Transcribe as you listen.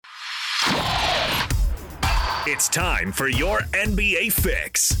It's time for your NBA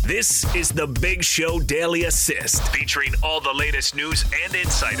fix. This is the Big Show Daily Assist, featuring all the latest news and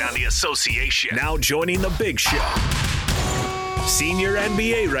insight on the association. Now joining the Big Show, senior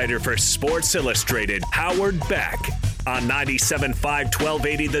NBA writer for Sports Illustrated, Howard Beck, on 97.5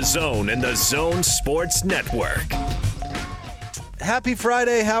 1280 The Zone and the Zone Sports Network. Happy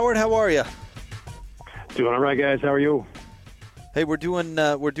Friday, Howard. How are you? Doing all right, guys. How are you? Hey, we're doing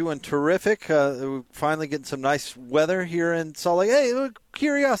terrific. We're finally getting some nice weather here in Salt Lake. Hey,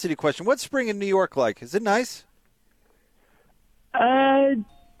 curiosity question: what's spring in New York like? Is it nice?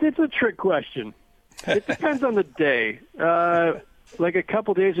 It's a trick question. It depends on the day. Like a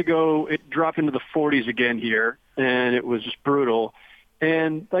couple days ago, it dropped into the 40s again here, and it was just brutal.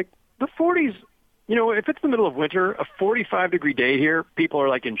 And like the 40s, you know, if it's the middle of winter, a 45-degree day here, people are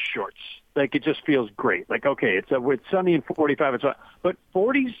like in shorts. Like it just feels great. Like, okay, it's sunny and 45. But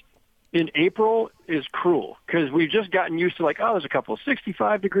 40s in April is cruel because we've just gotten used to like, oh, there's a couple of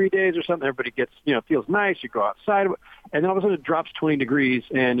 65-degree days or something. Everybody gets, you know, feels nice. You go outside, and then all of a sudden it drops 20 degrees,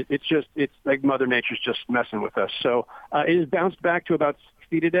 and it's like Mother Nature's just messing with us. So it has bounced back to about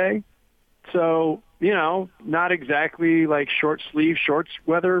 60 today. So, you know, not exactly like short sleeve shorts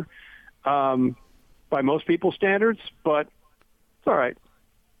weather by most people's standards, but it's all right.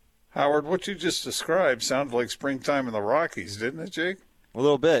 Howard, what you just described sounded like springtime in the Rockies, didn't it, Jake? A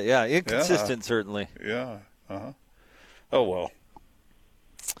little bit, yeah. Inconsistent, certainly. Yeah. Uh-huh. Oh well.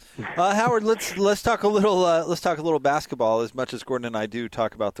 Howard, let's talk a little basketball. As much as Gordon and I do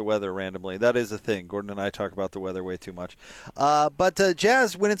talk about the weather randomly, that is a thing. Gordon and I talk about the weather way too much. But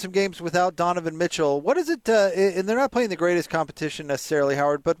Jazz winning some games without Donovan Mitchell. What is it? And they're not playing the greatest competition necessarily,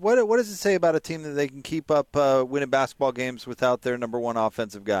 Howard. But what does it say about a team that they can keep up winning basketball games without their number one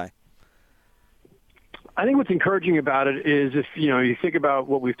offensive guy? I think what's encouraging about it is if, you know, you think about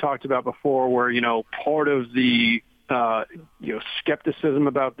what we've talked about before where, you know, part of the, skepticism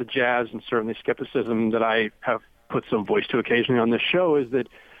about the Jazz and certainly skepticism that I have put some voice to occasionally on this show is that,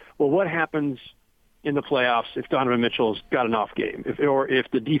 well, what happens in the playoffs if Donovan Mitchell's got an off game or if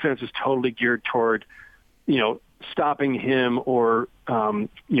the defense is totally geared toward, you know, stopping him or,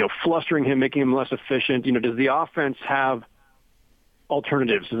 flustering him, making him less efficient? You know, does the offense have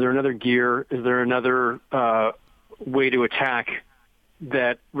alternatives? Is there another gear? Is there another way to attack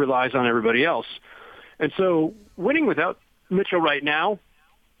that relies on everybody else? And so winning without Mitchell right now,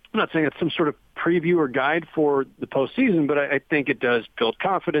 I'm not saying it's some sort of preview or guide for the postseason, but I think it does build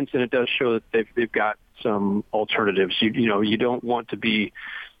confidence and it does show that they've got some alternatives. You don't want to be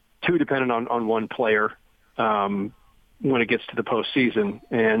too dependent on one player when it gets to the postseason.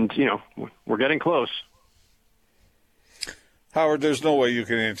 And, you know, we're getting close. Howard, there's no way you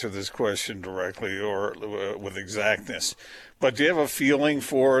can answer this question directly or with exactness. But do you have a feeling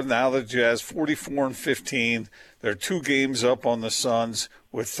for now the Jazz 44-15? They're 2 games up on the Suns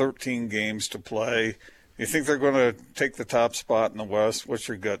with 13 games to play. You think they're going to take the top spot in the West? What's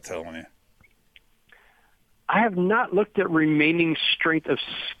your gut telling you? I have not looked at remaining strength of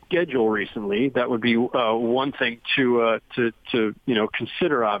schedule recently. That would be one thing to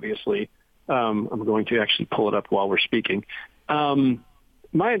consider. Obviously, I'm going to actually pull it up while we're speaking.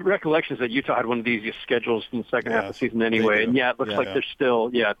 My recollection is that Utah had one of the easiest schedules in the second half of the season anyway. And it looks like they're still,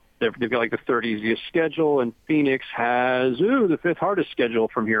 they've got like the third easiest schedule, and Phoenix has, the 5th hardest schedule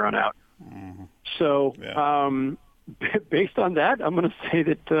from here on out. Mm-hmm. So, based on that, I'm going to say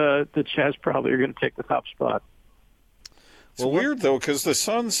that the Jazz probably are going to take the top spot. It's weird, though, because the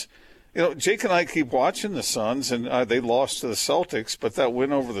Suns, you know, Jake and I keep watching the Suns, and they lost to the Celtics, but that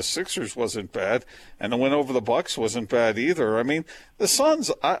win over the Sixers wasn't bad, and the win over the Bucks wasn't bad either. I mean, the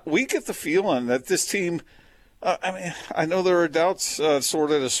Suns, we get the feeling that this team, I know there are doubts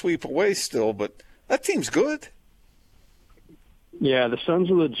sort of to sweep away still, but that team's good. Yeah, the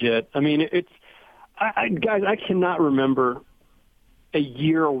Suns are legit. I mean, guys, I cannot remember a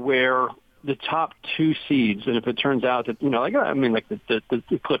year where the top 2 seeds, and if it turns out that,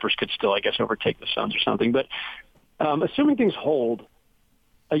 the Clippers could still, I guess, overtake the Suns or something. But assuming things hold,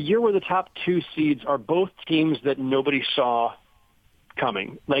 a year where the top 2 seeds are both teams that nobody saw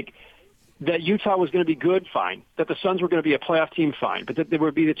coming, like that Utah was going to be good, fine. That the Suns were going to be a playoff team, fine. But that they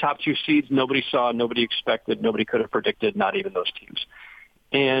would be the top 2 seeds, nobody saw, nobody expected, nobody could have predicted, not even those teams.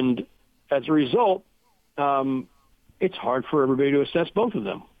 And as a result, it's hard for everybody to assess both of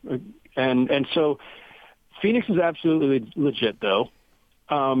them. And so Phoenix is absolutely legit, though.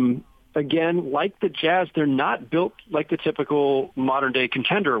 Again, like the Jazz, they're not built like the typical modern-day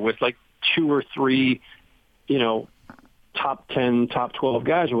contender with like 2 or 3, top 10, top 12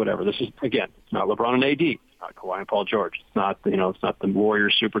 guys or whatever. This is, again, it's not LeBron and AD. It's not Kawhi and Paul George. It's not, it's not the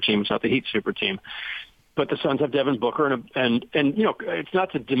Warriors super team. It's not the Heat super team. but the Suns have Devin Booker, and it's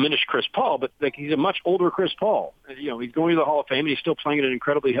not to diminish Chris Paul, but like he's a much older Chris Paul. He's going to the Hall of Fame, and he's still playing at an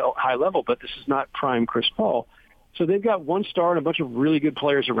incredibly high level, but this is not prime Chris Paul. So they've got one star and a bunch of really good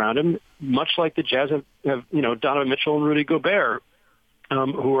players around him, much like the Jazz have Donovan Mitchell and Rudy Gobert,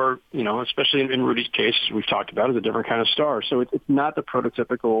 who are, especially in Rudy's case, as we've talked about, is a different kind of star. So it's not the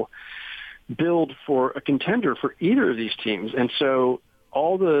prototypical build for a contender for either of these teams. And so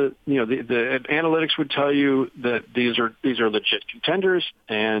all the analytics would tell you that these are legit contenders,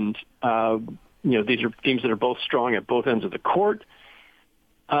 and these are teams that are both strong at both ends of the court.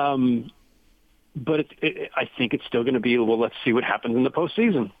 But I think it's still going to be, well, let's see what happens in the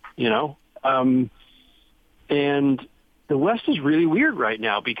postseason, and the West is really weird right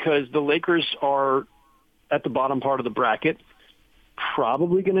now because the Lakers are at the bottom part of the bracket,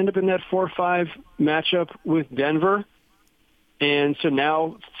 probably going to end up in that 4-5 matchup with Denver. And so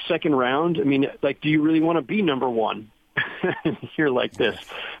now, second round, do you really want to be number one here like this?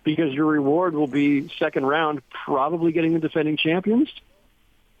 Because your reward will be second round, probably getting the defending champions.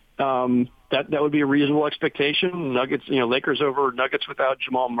 That would be a reasonable expectation. Nuggets, Lakers over Nuggets without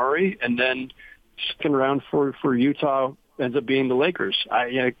Jamal Murray, and then second round for Utah ends up being the Lakers.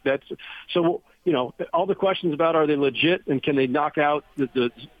 All the questions about are they legit and can they knock out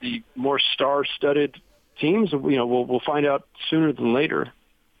the more star-studded teams? We'll find out sooner than later.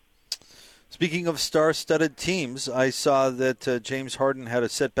 Speaking of star-studded teams, I saw that James Harden had a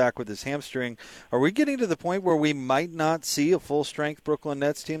setback with his hamstring. Are we getting to the point where we might not see a full-strength Brooklyn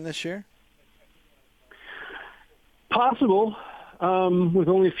Nets team this year? Possible, with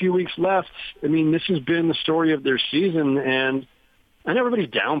only a few weeks left. This has been the story of their season, and I know everybody's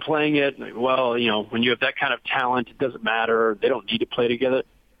downplaying it. Well, when you have that kind of talent, it doesn't matter. They don't need to play together.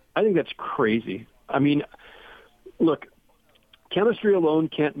 I think that's crazy. Look, chemistry alone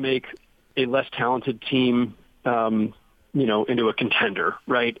can't make a less talented team, into a contender,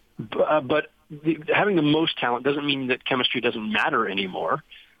 right? But having the most talent doesn't mean that chemistry doesn't matter anymore.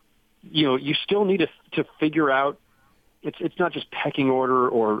 You still need to figure out. It's not just pecking order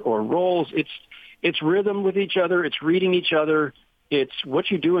or roles. It's rhythm with each other. It's reading each other. It's what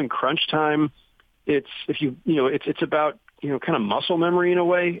you do in crunch time. It's about kind of muscle memory in a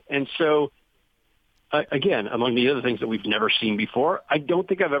way. And so, again, among the other things that we've never seen before, I don't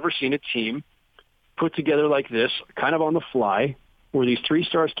think I've ever seen a team put together like this, kind of on the fly, where these three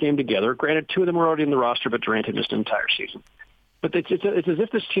stars came together. Granted, two of them were already in the roster, but Durant had missed an entire season. But it's as if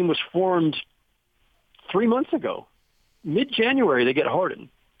this team was formed 3 months ago. Mid-January, they get Harden.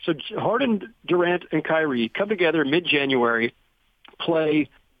 So Harden, Durant, and Kyrie come together mid-January, play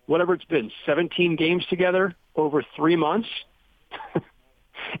whatever it's been, 17 games together over 3 months,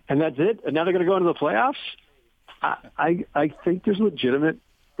 and that's it. And now they're going to go into the playoffs? I think there's legitimate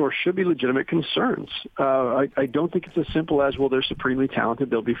or should be legitimate concerns. I don't think it's as simple as, well, they're supremely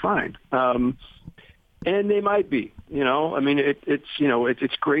talented, they'll be fine. And they might be.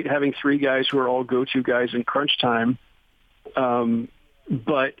 It's great having three guys who are all go-to guys in crunch time.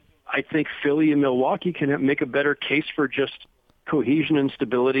 But I think Philly and Milwaukee can make a better case for just cohesion and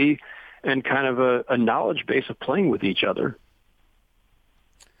stability and kind of a knowledge base of playing with each other.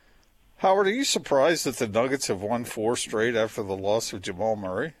 Howard, are you surprised that the Nuggets have won 4 straight after the loss of Jamal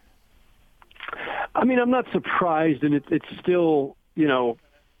Murray? I'm not surprised, and it's still,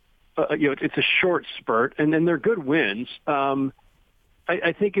 it's a short spurt, and then they're good wins. I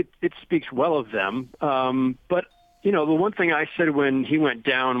think it speaks well of them. But the one thing I said when he went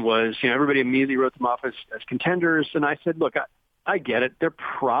down was, everybody immediately wrote them off as contenders. And I said, look, I get it. They're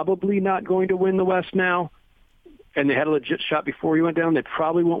probably not going to win the West now. And they had a legit shot before he went down. They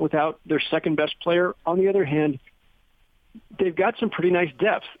probably went without their second best player. On the other hand, they've got some pretty nice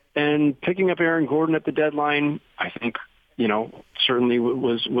depth. And picking up Aaron Gordon at the deadline, I think, certainly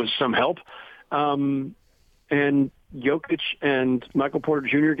was some help. And Jokic and Michael Porter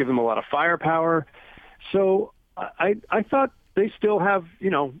Jr. give them a lot of firepower. So I thought they still have,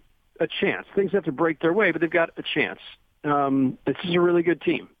 a chance. Things have to break their way, but they've got a chance. This is a really good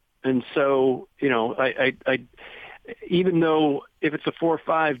team. And so, I even though if it's a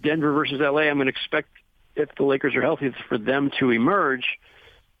 4-5 Denver versus LA, I'm going to expect, if the Lakers are healthy, it's for them to emerge.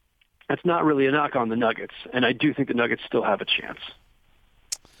 That's not really a knock on the Nuggets. And I do think the Nuggets still have a chance.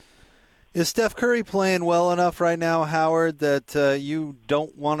 Is Steph Curry playing well enough right now, Howard, that you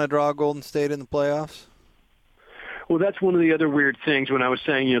don't want to draw Golden State in the playoffs? Well, that's one of the other weird things when I was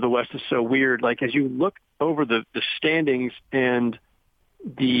saying, the West is so weird. Like, as you look over the standings and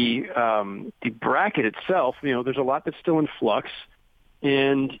the bracket itself, there's a lot that's still in flux.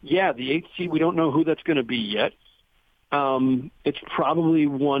 And, yeah, the 8th seed, we don't know who that's going to be yet. It's probably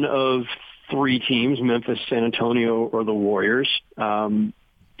one of three teams: Memphis, San Antonio, or the Warriors. And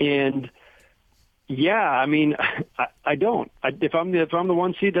yeah, I mean, I don't. If I'm the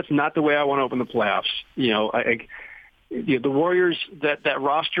one seed, that's not the way I want to open the playoffs. The Warriors, that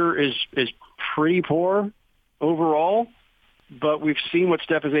roster is pretty poor overall, but we've seen what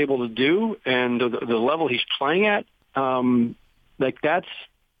Steph is able to do and the level he's playing at. There's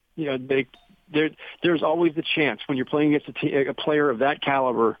always the chance when you're playing against a player of that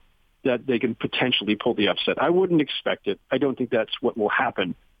caliber that they can potentially pull the upset. I wouldn't expect it. I don't think that's what will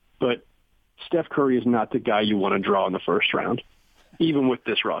happen, but Steph Curry is not the guy you want to draw in the first round, even with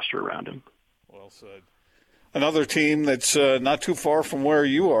this roster around him. Well said. Another team that's not too far from where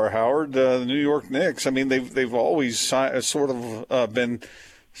you are, Howard, the New York Knicks. I mean, they've always sort of been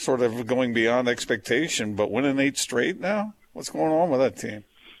sort of going beyond expectation, but winning 8 straight now? What's going on with that team?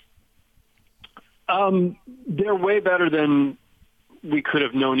 They're way better than we could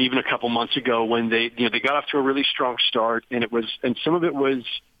have known even a couple months ago when they got off to a really strong start, and some of it was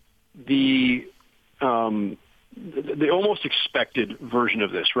the almost expected version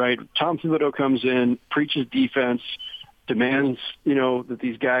of this, right? Tom Thibodeau comes in, preaches defense, demands, that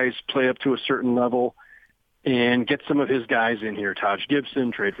these guys play up to a certain level, and get some of his guys in here. Taj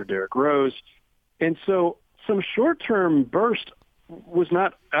Gibson, trade for Derrick Rose. And so some short-term burst was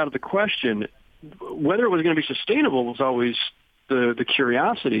not out of the question. Whether it was going to be sustainable was always the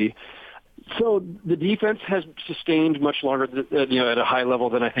curiosity. So the defense has sustained much longer, at a high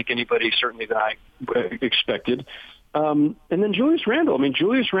level than I think anybody, certainly that I expected. And then Julius Randle. I mean,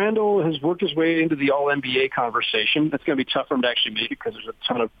 Julius Randle has worked his way into the All-NBA conversation. That's going to be tough for him to actually make it because there's a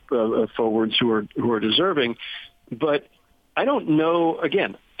ton of forwards who are deserving. But I don't know,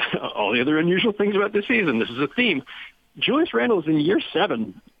 again, all the other unusual things about this season. This is a theme. Julius Randle is in year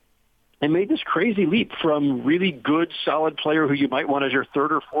 7 and made this crazy leap from really good, solid player who you might want as your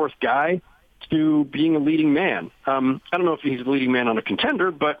third or fourth guy to being a leading man. I don't know if he's a leading man on a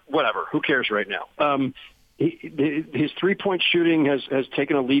contender, but whatever. Who cares right now? His three-point shooting has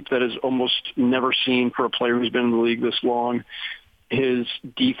taken a leap that is almost never seen for a player who's been in the league this long. His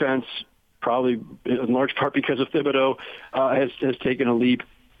defense, probably in large part because of Thibodeau, has taken a leap.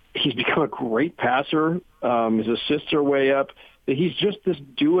 He's become a great passer. His assists are way up. He's just this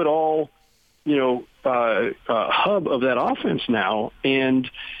do-it-all, hub of that offense now. And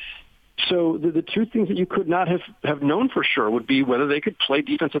so the two things that you could not have known for sure would be whether they could play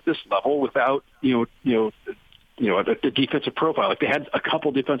defense at this level without, a defensive profile. Like, they had a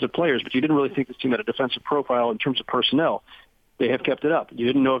couple defensive players, but you didn't really think this team had a defensive profile in terms of personnel. They have kept it up. You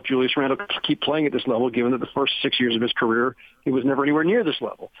didn't know if Julius Randle could keep playing at this level, given that the first 6 years of his career, he was never anywhere near this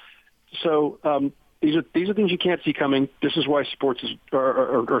level. So these are things you can't see coming. This is why sports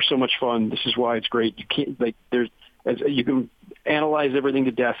are so much fun. This is why it's great. You can't you can analyze everything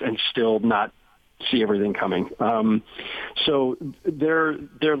to death and still not see everything coming. So they're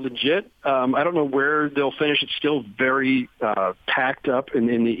legit. I don't know where they'll finish. It's still very packed up in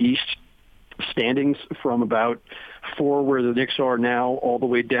the East standings, from about 4 where the Knicks are now all the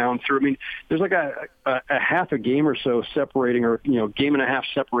way down through. I mean, there's like a half a game or so separating, or game and a half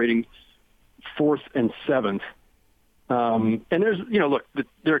separating 4th and 7th. And there's, look,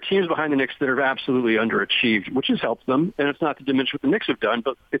 there are teams behind the Knicks that have absolutely underachieved, which has helped them. And it's not to diminish what the Knicks have done,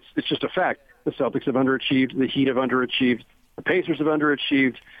 but it's just a fact. The Celtics have underachieved. The Heat have underachieved. The Pacers have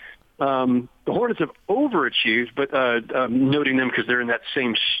underachieved. The Hornets have overachieved, but noting them because they're in that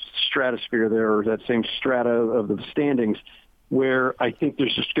same stratosphere there, or that same strata of the standings, where I think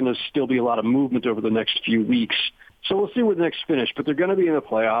there's just going to still be a lot of movement over the next few weeks. So we'll see where the Knicks finish, but they're going to be in the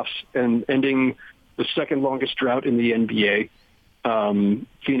playoffs and ending the second longest drought in the NBA.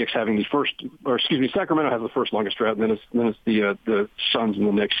 Phoenix having Sacramento has the first longest drought, and then it's the Suns and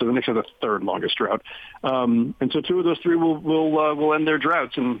the Knicks. So the Knicks have the third longest drought, and so 2 of those 3 will end their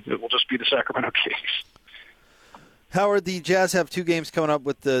droughts, and it will just be the Sacramento Kings. Howard, the Jazz have 2 games coming up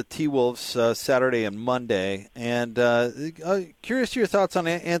with the T-Wolves Saturday and Monday, and curious to your thoughts on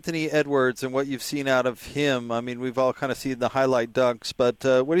Anthony Edwards and what you've seen out of him. I mean, we've all kind of seen the highlight dunks, but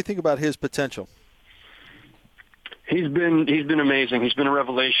what do you think about his potential? He's been amazing. He's been a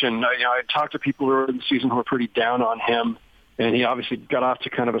revelation. I talked to people earlier in the season who were pretty down on him, and he obviously got off to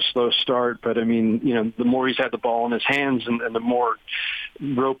kind of a slow start. But I mean, the more he's had the ball in his hands, and the more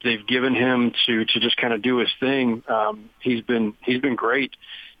rope they've given him to just kind of do his thing, he's been great.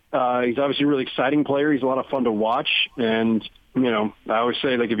 He's obviously a really exciting player. He's a lot of fun to watch, and I always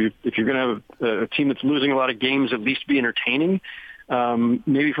say, like, if you're going to have a team that's losing a lot of games, at least be entertaining.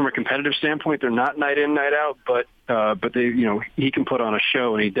 Maybe from a competitive standpoint, they're not night in, night out, but they, he can put on a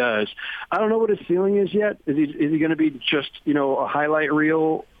show, and he does. I don't know what his ceiling is yet. Is he going to be just, a highlight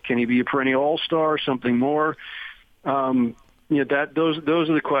reel, Can he be a perennial all-star? Something more? Those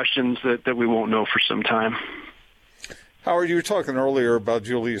are the questions that we won't know for some time. Howard, you were talking earlier about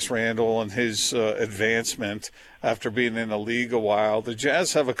Julius Randle and his advancement after being in the league a while. The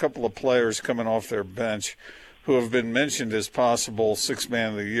Jazz have a couple of players coming off their bench who have been mentioned as possible Sixth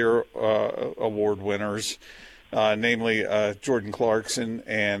Man of the Year award winners, namely Jordan Clarkson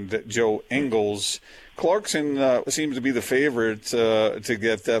and Joe Ingles. Clarkson seems to be the favorite to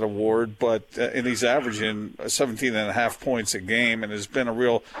get that award, and he's averaging 17.5 points a game and has been a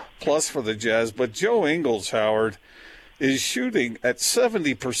real plus for the Jazz. But Joe Ingles, Howard, is shooting at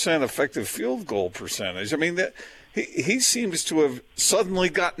 70% effective field goal percentage. I mean, he seems to have suddenly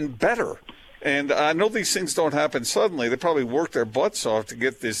gotten better. And I know these things don't happen suddenly. They probably worked their butts off to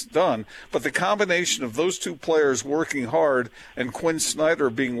get this done. But the combination of those two players working hard and Quinn Snyder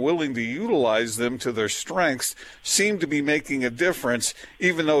being willing to utilize them to their strengths seem to be making a difference,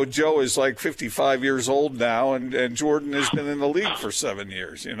 even though Joe is like 55 years old now and Jordan has been in the league for 7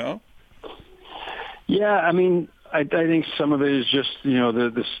 years, you know? Yeah, I mean, I think some of it is just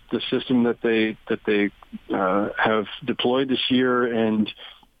the system that they have deployed this year, and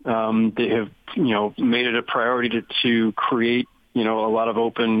they have made it a priority to create a lot of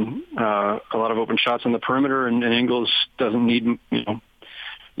open shots on the perimeter, and Ingles doesn't need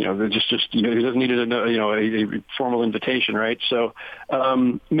he doesn't need a formal invitation, right? So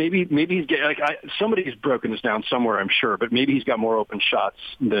maybe he's somebody's broken this down somewhere, I'm sure, but maybe he's got more open shots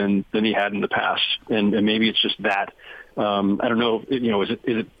than he had in the past, and maybe it's just that. I don't know. Is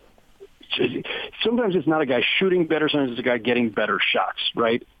it? Sometimes it's not a guy shooting better. Sometimes it's a guy getting better shots,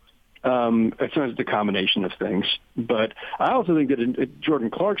 right? Sometimes it's a combination of things. But I also think that in Jordan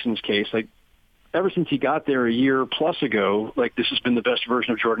Clarkson's case, ever since he got there a year plus ago, this has been the best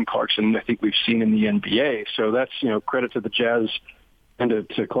version of Jordan Clarkson I think we've seen in the NBA. So that's, credit to the Jazz and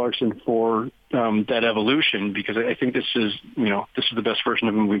to Clarkson for that evolution, because I think this is the best version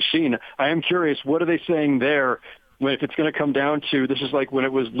of him we've seen. I am curious, what are they saying there if it's going to come down to, this is like when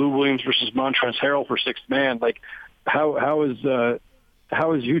it was Lou Williams versus Montrezl Harrell for Sixth Man, how is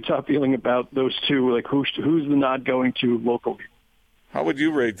Utah feeling about those two? Who's the nod going to locally? How would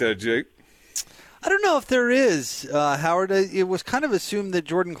you rate that, Jake? I don't know if there is, Howard. It was kind of assumed that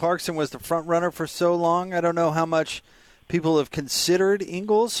Jordan Clarkson was the front runner for so long. I don't know how much people have considered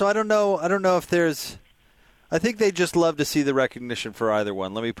Ingles, so I don't know if there's. I think they just love to see the recognition for either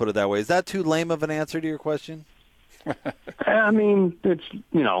one. Let me put it that way. Is that too lame of an answer to your question? I mean, it's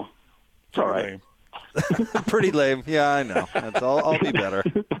it's all right. Pretty lame. Yeah, I know. I'll be better.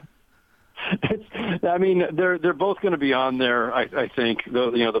 I mean, they're both going to be on there. I think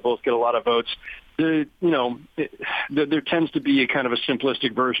they both get a lot of votes. There tends to be a kind of a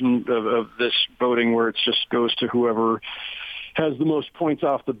simplistic version of this voting where it just goes to whoever has the most points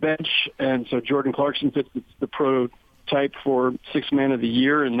off the bench, and so Jordan Clarkson fits the prototype for Sixth Man of the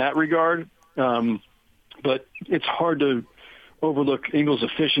Year in that regard. But it's hard to overlook Ingles'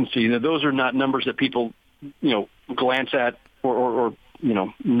 efficiency. Those are not numbers that people glance at or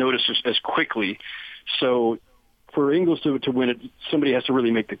notice as quickly. So for Ingles to win it, somebody has to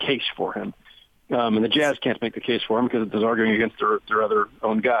really make the case for him. And the Jazz can't make the case for him because they're arguing against their other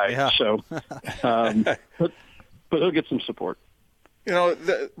own guy. Yeah. So, but he'll get some support.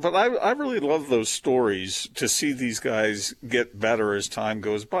 But I really love those stories to see these guys get better as time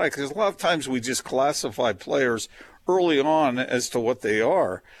goes by, because a lot of times we just classify players early on as to what they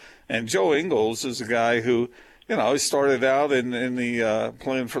are. And Joe Ingles is a guy who, he started out in the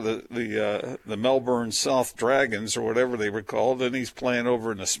playing for the Melbourne South Dragons or whatever they were called. Then he's playing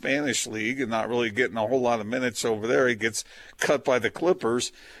over in the Spanish League and not really getting a whole lot of minutes over there. He gets cut by the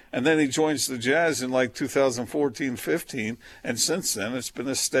Clippers. And then he joins the Jazz in 2014-15, and since then it's been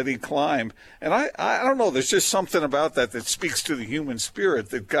a steady climb. And I don't know, there's just something about that speaks to the human spirit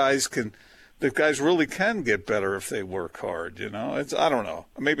that guys really can get better if they work hard. I don't know.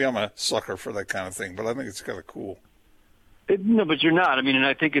 Maybe I'm a sucker for that kind of thing, but I think it's kind of cool. No, but you're not. I mean, and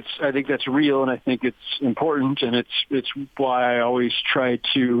I think that's real, and I think it's important, and it's why I always try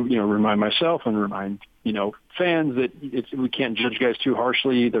to remind myself and remind fans that we can't judge guys too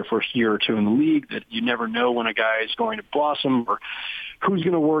harshly their first year or two in the league. That you never know when a guy is going to blossom or who's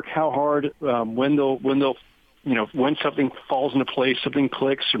going to work how hard, when something falls into place, something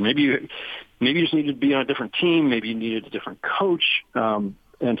clicks, or maybe you just need to be on a different team, maybe you needed a different coach. And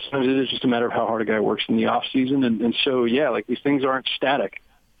sometimes it is just a matter of how hard a guy works in the off season. And so, these things aren't static.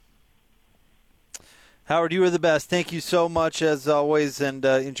 Howard, you are the best. Thank you so much as always, and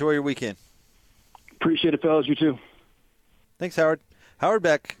enjoy your weekend. Appreciate it, fellas. You too. Thanks, Howard. Howard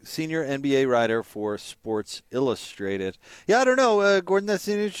Beck, senior NBA writer for Sports Illustrated. Yeah, I don't know, Gordon. That's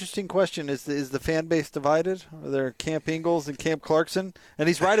an interesting question. Is the fan base divided? Are there Camp Ingles and Camp Clarkson? And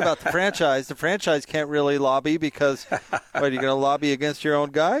he's right about the franchise. The franchise can't really lobby because, what, are you going to lobby against your own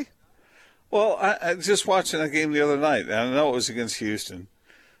guy? Well, I just watching that game the other night. And I know it was against Houston,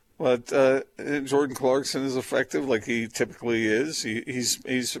 but Jordan Clarkson is effective like he typically is.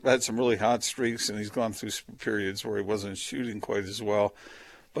 He's had some really hot streaks, and he's gone through some periods where he wasn't shooting quite as well.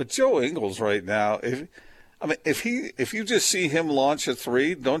 But Joe Ingles right now, if you just see him launch a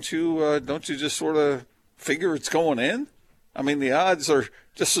three, don't you just sort of figure it's going in? I mean, the odds are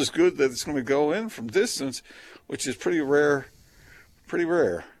just as good that it's going to go in from distance, which is pretty rare.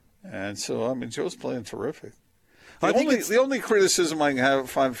 And so, I mean, Joe's playing terrific. The only criticism I can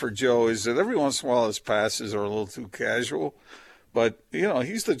find for Joe is that every once in a while his passes are a little too casual. But,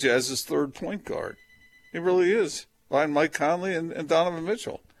 he's the Jazz's third point guard. He really is, behind Mike Conley and Donovan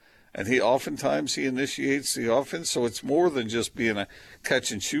Mitchell. And oftentimes he initiates the offense, so it's more than just being a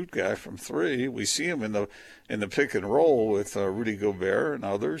catch-and-shoot guy from three. We see him in the pick and roll with Rudy Gobert and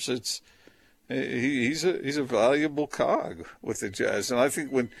others. He's a valuable cog with the Jazz, and I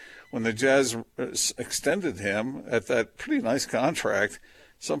think when the Jazz extended him at that pretty nice contract,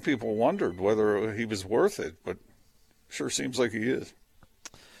 some people wondered whether he was worth it, but sure seems like he is.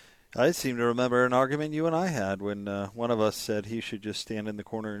 I seem to remember an argument you and I had when one of us said he should just stand in the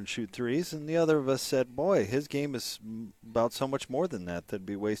corner and shoot threes, and the other of us said, boy, his game is about so much more than that. That'd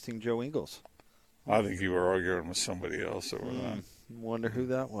be wasting Joe Ingles. I think you were arguing with somebody else over that. Wonder who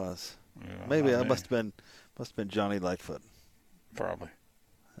that was. Yeah, maybe that must have been Johnny Lightfoot. Probably.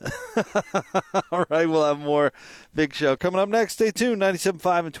 All right, we'll have more Big Show coming up next. Stay tuned. 97.5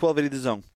 and 1280 The Zone.